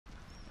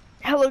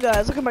Hello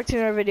guys, welcome back to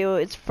another video.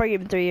 It's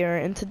GW2 here,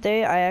 and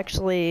today I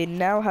actually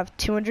now have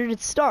 200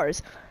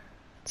 stars.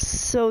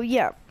 So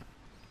yeah,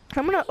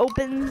 I'm gonna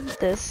open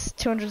this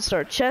 200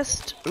 star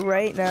chest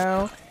right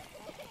now,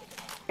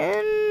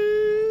 and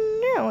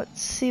yeah,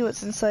 let's see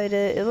what's inside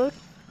it. It looks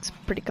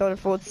pretty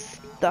colorful. It's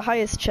the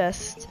highest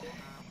chest,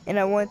 and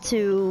I want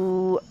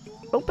to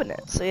open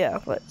it. So yeah,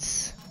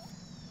 let's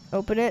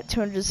open it.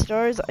 200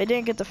 stars. I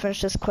didn't get to finish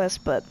this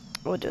quest, but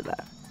we'll do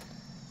that.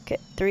 Okay,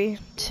 3,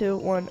 2,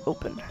 1,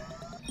 open.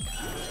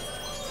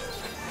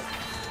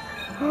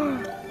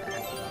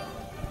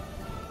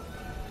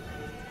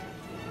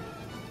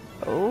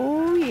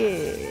 Oh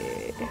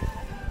yeah.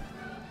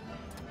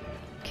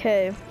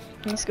 Okay,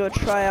 let's go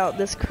try out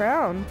this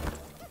crown.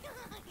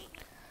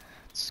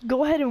 Let's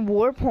go ahead and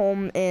warp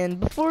home, and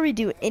before we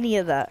do any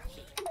of that,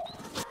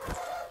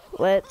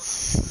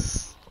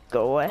 let's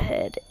go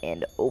ahead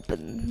and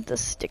open the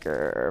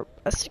sticker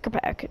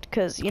pack,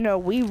 because you know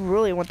we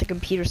really want the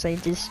computer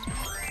scientist.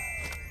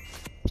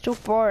 So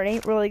far it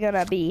ain't really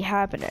gonna be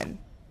happening.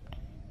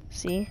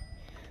 See?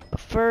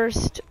 But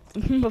first,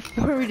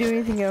 before we do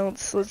anything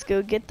else, let's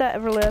go get that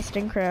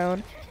everlasting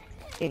crown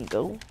and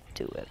go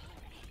do it.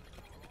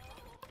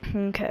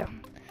 Okay.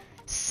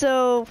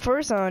 So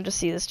first I want to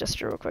see this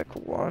just real quick.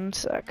 One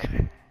sec.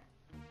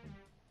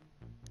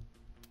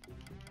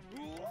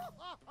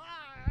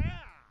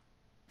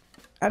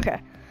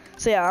 Okay.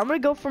 So yeah, I'm gonna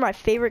go for my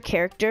favorite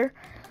character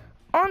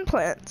on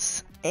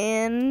plants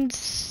and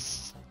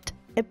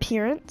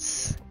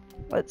appearance.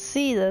 Let's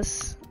see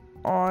this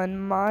on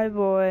my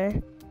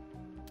boy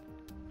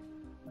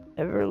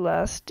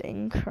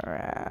everlasting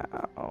crown.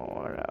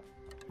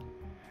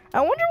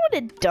 I wonder what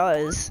it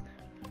does.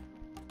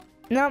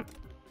 Now,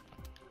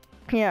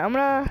 yeah, I'm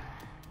gonna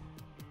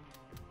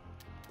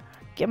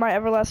get my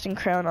everlasting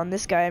crown on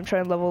this guy. I'm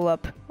trying to level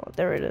up. Oh,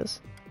 there it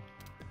is.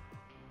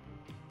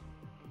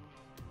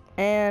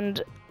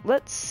 And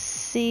let's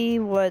see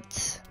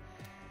what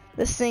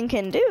this thing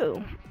can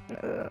do.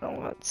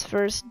 Let's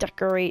first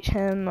decorate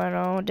him. I don't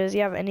know. Does he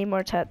have any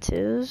more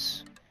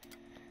tattoos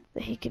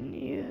that he can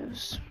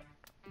use?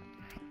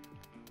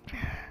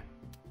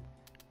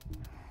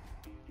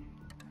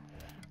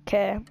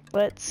 Okay,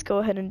 let's go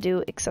ahead and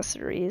do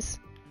accessories.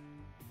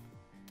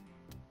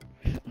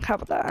 How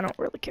about that? I don't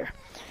really care.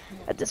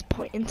 At this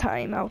point in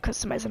time, I'll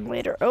customize him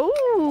later.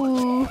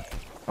 Oh!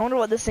 I wonder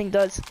what this thing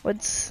does.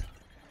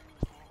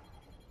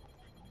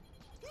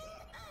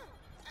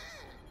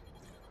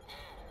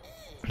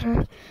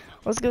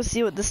 Let's go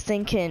see what this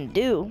thing can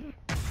do.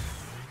 I'm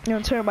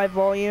gonna turn my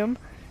volume.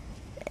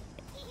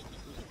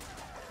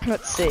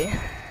 Let's see. So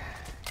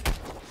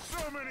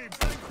many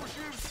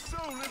vanquishes, so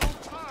little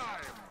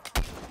time.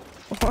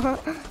 What?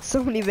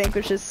 So many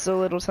vanquishes, so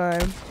little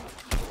time.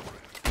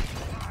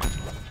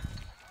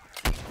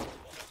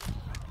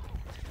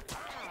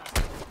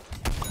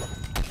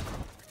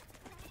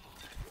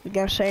 You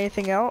gonna say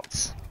anything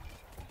else?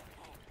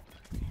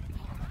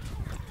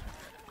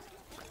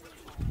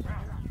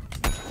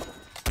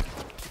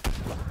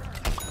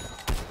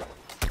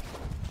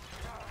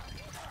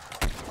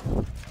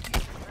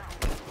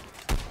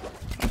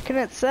 What can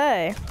it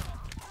say?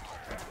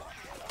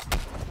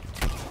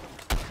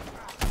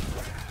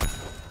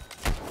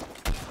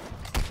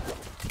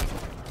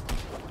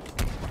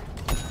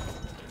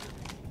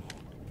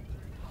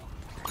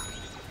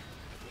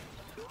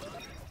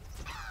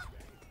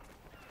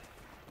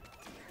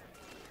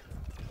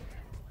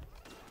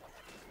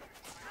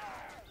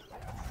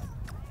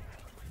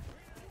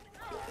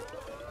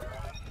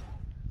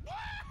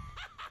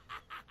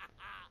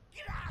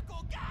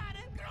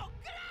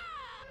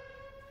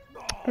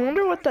 I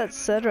wonder what that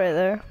said right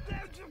there.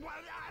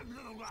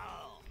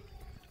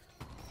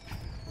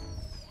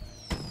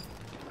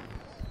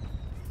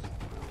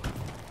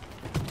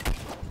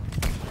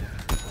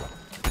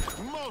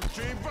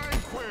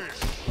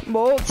 Multi-vanquish.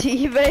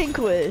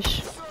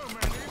 Multi-vanquish. So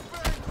many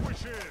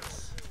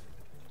vanquishes.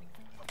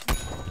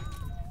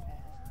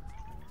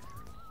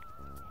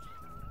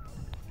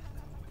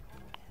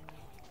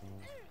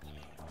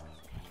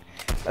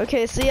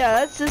 Okay, so yeah,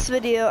 that's this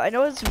video. I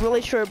know it's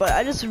really short, but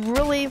I just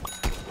really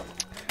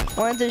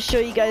wanted to show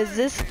you guys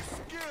this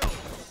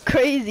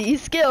crazy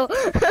skill.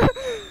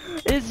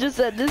 It's just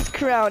that this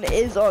crown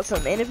is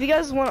awesome, and if you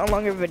guys want a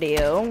longer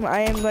video,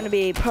 I am going to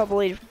be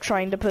probably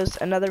trying to post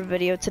another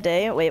video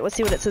today. Wait, let's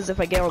see what it says if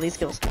I get all these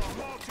skills.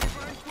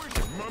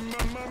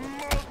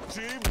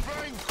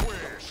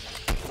 Multi-vanquish.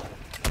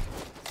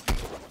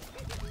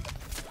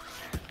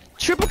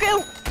 Triple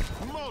kill!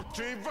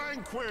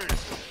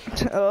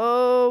 Multi-vanquish.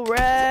 Oh,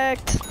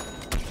 wrecked!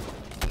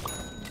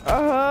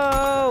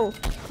 Oh!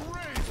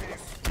 Crazy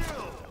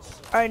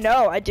skills. I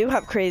know, I do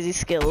have crazy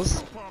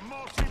skills.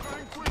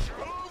 Multi-vanquish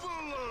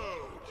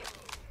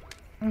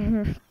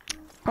overload.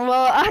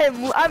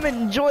 Well, I'm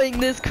enjoying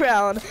this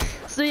crown.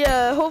 So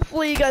yeah,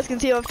 hopefully you guys can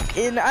see,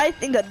 and I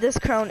think that this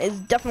crown is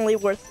definitely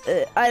worth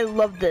it. I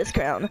love this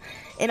crown,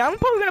 and I'm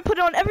probably gonna put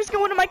it on every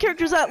single one of my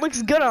characters that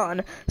looks good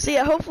on. So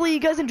yeah, hopefully you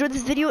guys enjoyed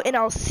this video, and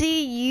I'll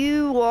see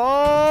you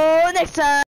all next time.